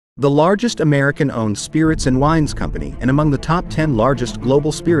the largest American-owned spirits and wines company and among the top 10 largest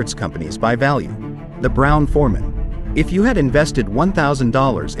global spirits companies by value. The Brown-Forman. If you had invested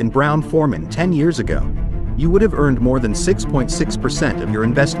 $1,000 in Brown-Forman 10 years ago, you would have earned more than 6.6% of your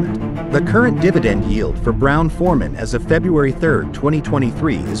investment. The current dividend yield for Brown-Forman as of February 3,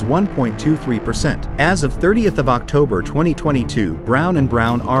 2023 is 1.23%. As of 30th of October 2022, Brown &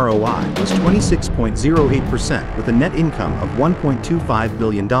 Brown ROI was 26.08% with a net income of $1.25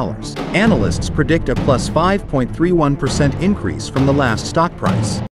 billion. Analysts predict a plus 5.31% increase from the last stock price.